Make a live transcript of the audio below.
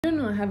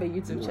know I have a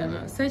YouTube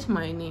channel. Search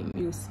my name,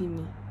 you'll see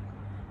me.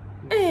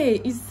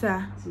 Hey,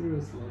 Issa.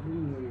 Seriously, I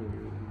didn't know you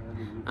were.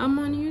 I'm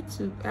on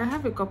YouTube. I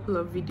have a couple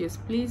of videos.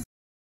 Please.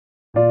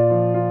 I'm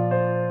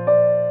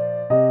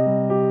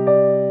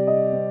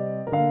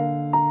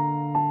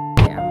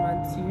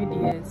at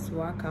UDS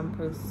Wa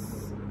campus.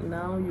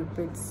 Now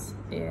UBIDS.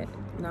 Yeah,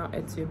 now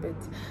it's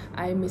UBIDS.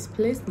 I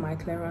misplaced my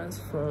clearance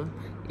form.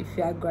 If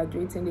you are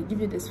graduating, they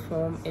give you this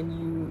form and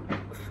you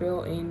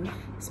fill in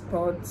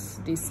spots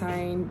they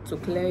sign to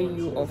clear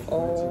you of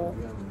all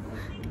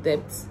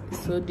debts,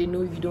 so they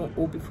know you don't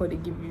owe before they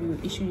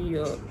issue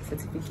your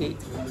certificate.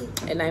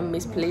 And I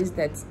misplaced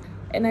that,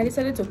 and I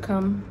decided to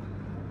come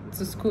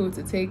to school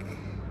to take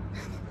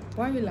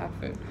why are you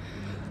laughing?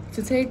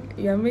 To take,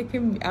 you're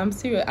making me, I'm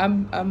serious,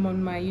 I'm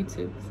on my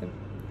YouTube, so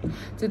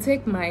to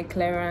take my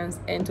clearance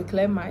and to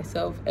clear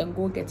myself and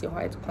go get a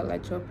white collar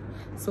job.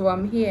 So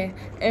I'm here,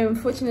 and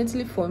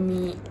unfortunately for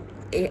me,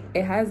 it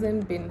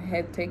hasn't been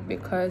hectic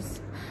because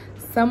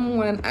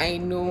someone I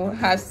know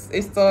has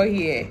a store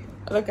here.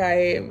 Look at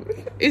him.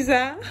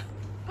 Isa,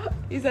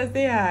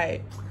 say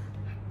hi.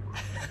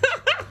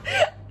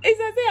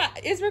 Isa, say hi.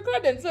 It's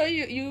recorded, so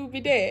you'll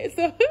be there.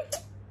 So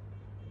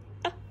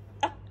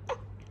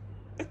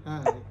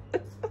Hi.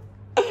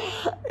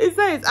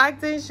 Isa is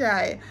acting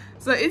shy.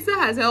 So Isa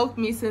has helped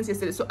me since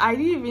yesterday. So I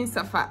didn't even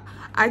suffer.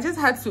 I just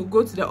had to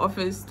go to the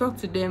office, talk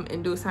to them,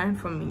 and they'll sign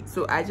for me.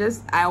 So I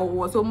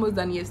was almost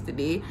done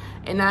yesterday,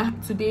 and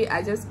today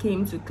I just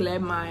came to clear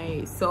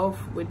myself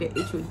with the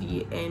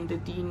HOD and the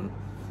dean,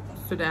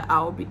 so that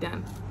I'll be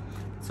done.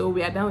 So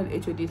we are done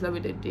with HOD, so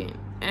with the dean.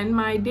 And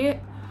my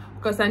day,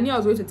 because I knew I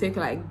was going to take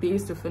like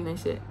days to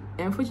finish it.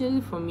 And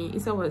unfortunately for me,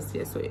 Isa was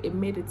here, so it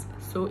made it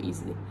so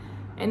easy.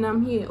 And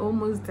I'm here,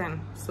 almost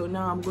done. So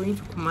now I'm going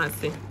to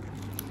Kumasi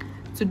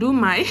to do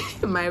my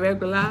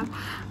regular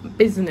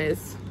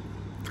business.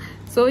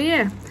 So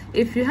yeah,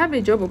 if you have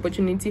a job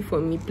opportunity for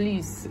me,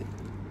 please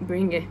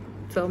bring it.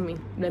 Tell me.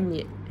 Let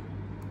me.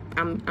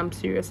 I'm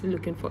seriously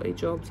looking for a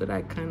job so that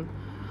I can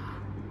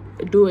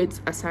do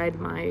it aside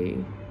my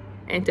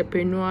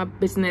entrepreneur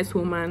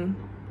businesswoman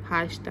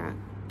hashtag.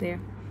 Yeah,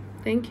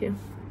 thank you.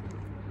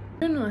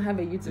 I don't know I have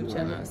a YouTube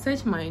channel.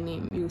 Search my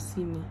name, you'll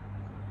see me.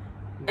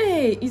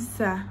 Hey,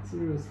 Issa.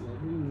 Seriously, I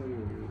didn't know you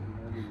were.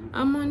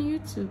 I'm on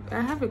YouTube.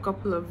 I have a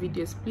couple of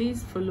videos.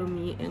 Please follow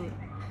me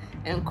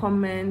and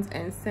comment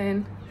and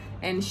send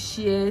and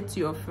share to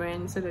your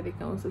friends so that they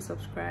can also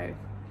subscribe,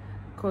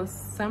 because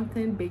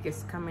something big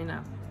is coming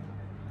up.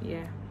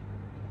 Yeah,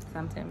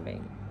 something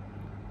big.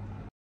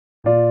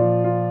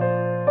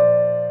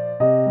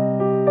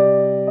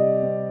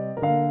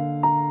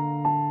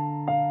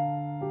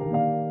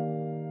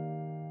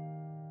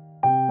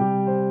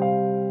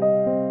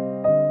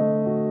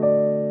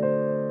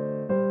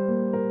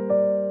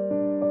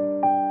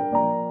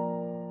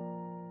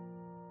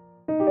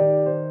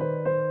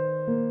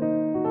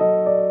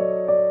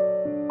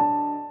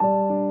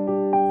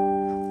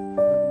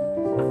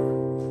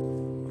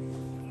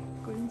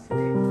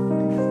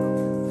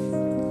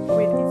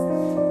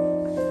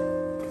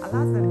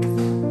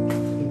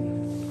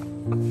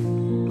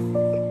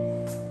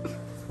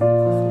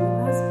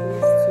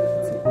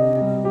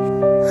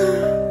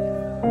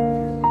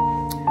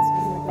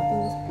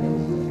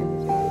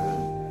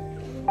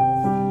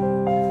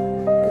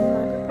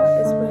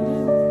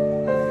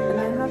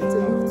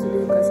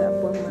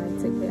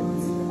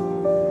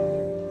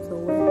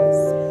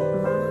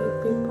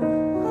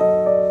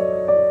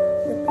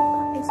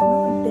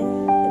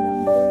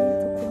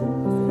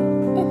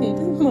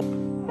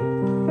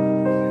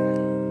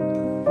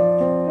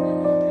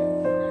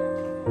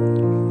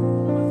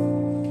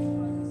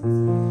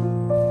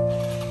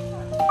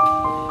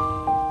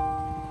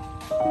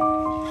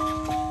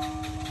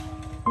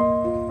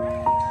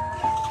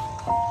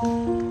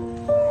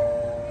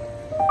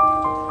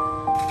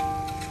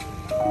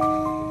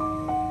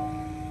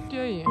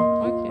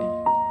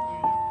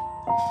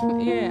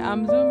 Yeah,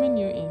 I'm zooming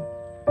you in.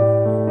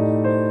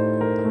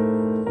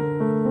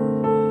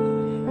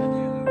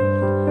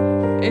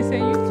 It's a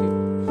YouTube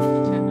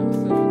channel, so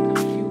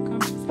you come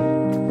to see.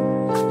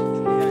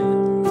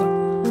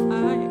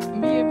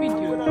 Me a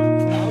video.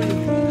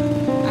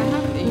 I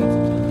have a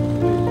YouTube channel.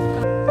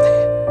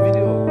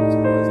 Video or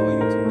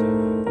YouTube channel?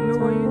 No,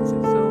 on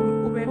YouTube, so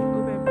Ube.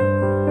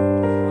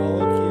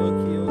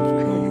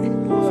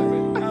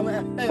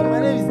 Hey, my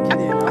name is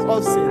Gideon. I'm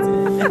Offset.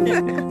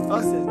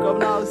 Offset. Come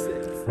now, Offset.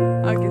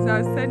 Okay, so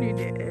I'll send you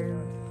the.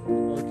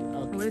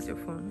 Okay. Where's your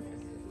phone?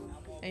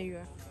 There you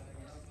are.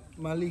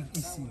 Malik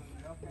Isi.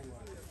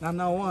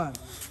 Now one.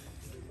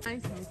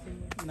 Nice meeting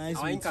you. Nice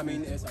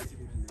meeting you.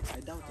 I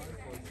doubt it.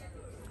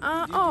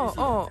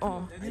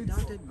 Oh. I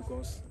doubt it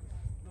because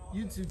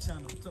YouTube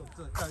channel. Talk.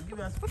 Give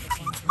us.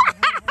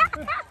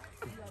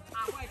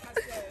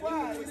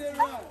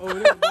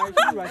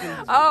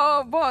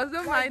 Oh, boss,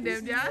 don't mind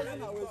them, yeah?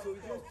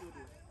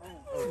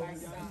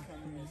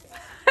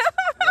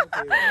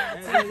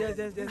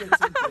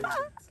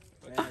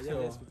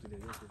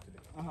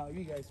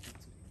 You guys speak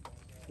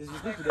to.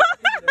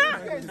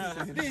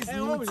 This is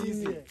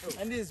Newton.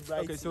 And this is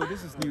Bright. Okay, so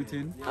this is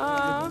Newton. This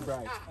is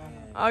Bright.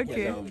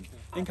 Okay.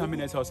 Incoming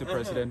SLC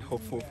president,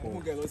 hopeful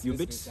for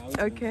UBIDS.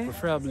 Okay.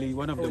 Preferably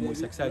one of the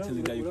most exciting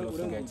leaders you could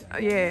also get.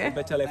 Yeah. The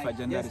Better Life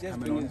agenda is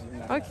coming on.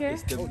 Okay.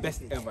 It's the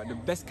best ever, the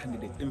best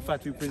candidate. In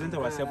fact, we present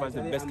ourselves as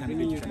the best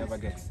candidate you can ever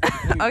get.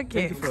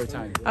 Okay. Thank you for your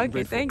time.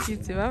 Okay, thank you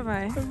too. Bye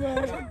bye.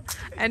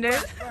 And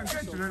then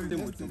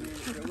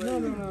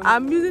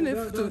I'm using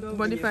it to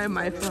modify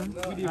my phone.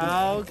 Okay.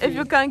 If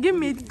you can give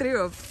me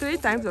three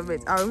times of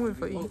it, I'll remove it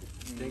for you.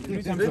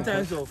 3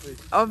 times of it.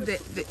 Of the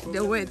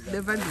weight,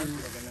 the value.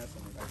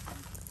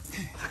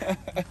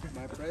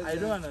 I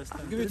don't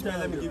understand. Give it to me,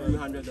 let me give you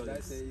 $100.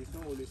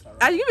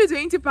 I give you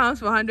 £20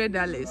 for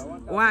 $100.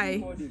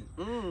 Why?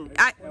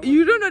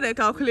 You don't know the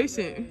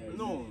calculation.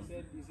 No.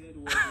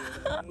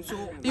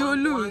 So You will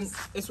lose.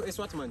 It's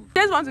what money?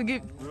 Just want to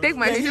take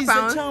my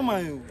 £20.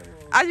 Chairman.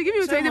 I should give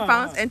you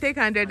 £20 and take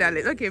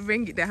 $100. Okay,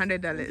 bring it the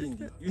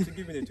 $100. You should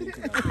give me the 20.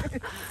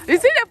 You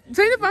see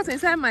the £20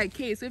 inside my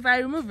case. So if I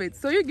remove it,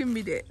 so you give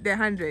me the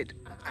 100.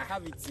 I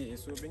have it here,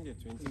 so bring the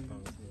 £20.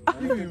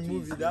 If you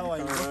remove it, that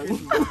one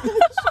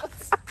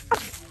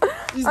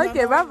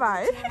Okay, bye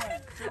bye.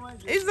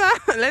 Isa,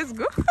 let's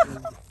go.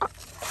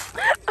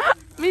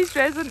 Me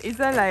stressing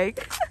Isa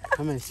like.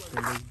 Come on, let's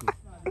go.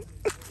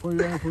 For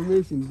your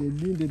information,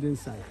 they didn't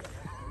sign.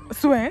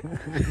 Swear?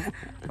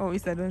 Oh,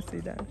 Isa, don't say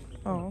that.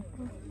 Oh.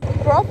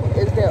 Prof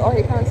is there, or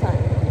he can't sign.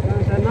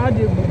 And now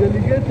they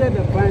delegated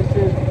the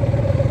function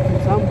to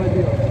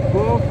somebody else.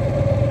 Both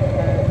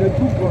the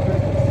two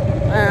professors.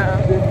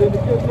 They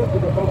delegated to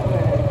the doctor.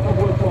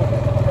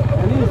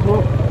 And he's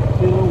not,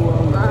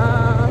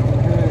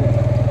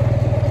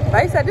 But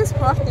I said this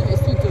prof thing is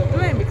to do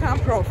and become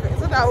prof.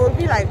 So that will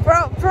be like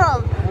prof.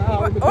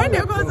 When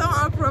they go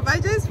someone prof, I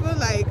just feel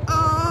like,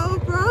 oh,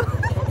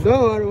 prof.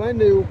 Don't worry, one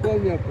day you call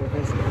me a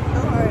professor.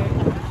 Don't worry.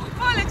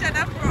 Call each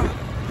other prof.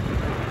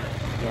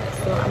 Yeah,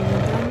 so I'm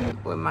done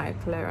with my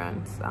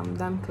clearance. I'm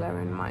done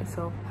clearing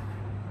myself.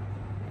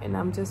 And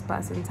I'm just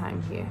passing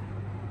time here.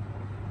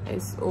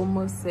 It's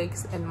almost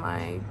 6 and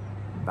my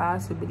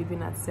bus will be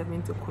leaving at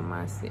 7 to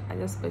Kumasi. I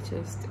just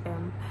purchased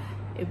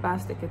a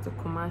bus ticket to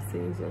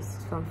Kumasi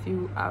just some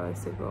few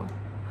hours ago.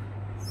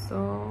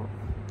 So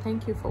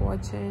thank you for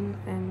watching,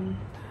 and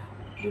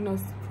do not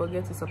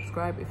forget to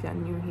subscribe if you are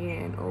new here,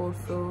 and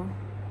also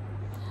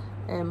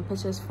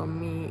purchase from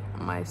me.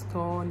 My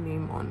store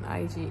name on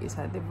IG is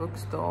at the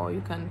bookstore.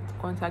 You can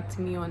contact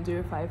me on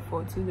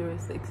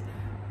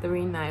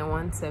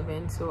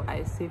 054-206-3917, so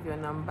I save your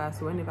number,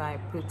 so whenever I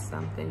put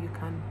something you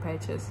can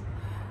purchase.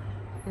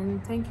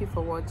 And thank you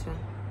for watching.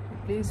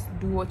 Please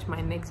do watch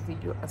my next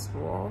video as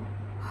well.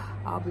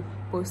 I'll be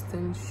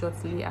posting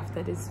shortly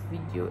after this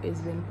video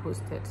is being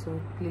posted, so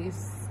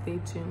please stay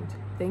tuned.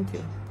 Thank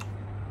you.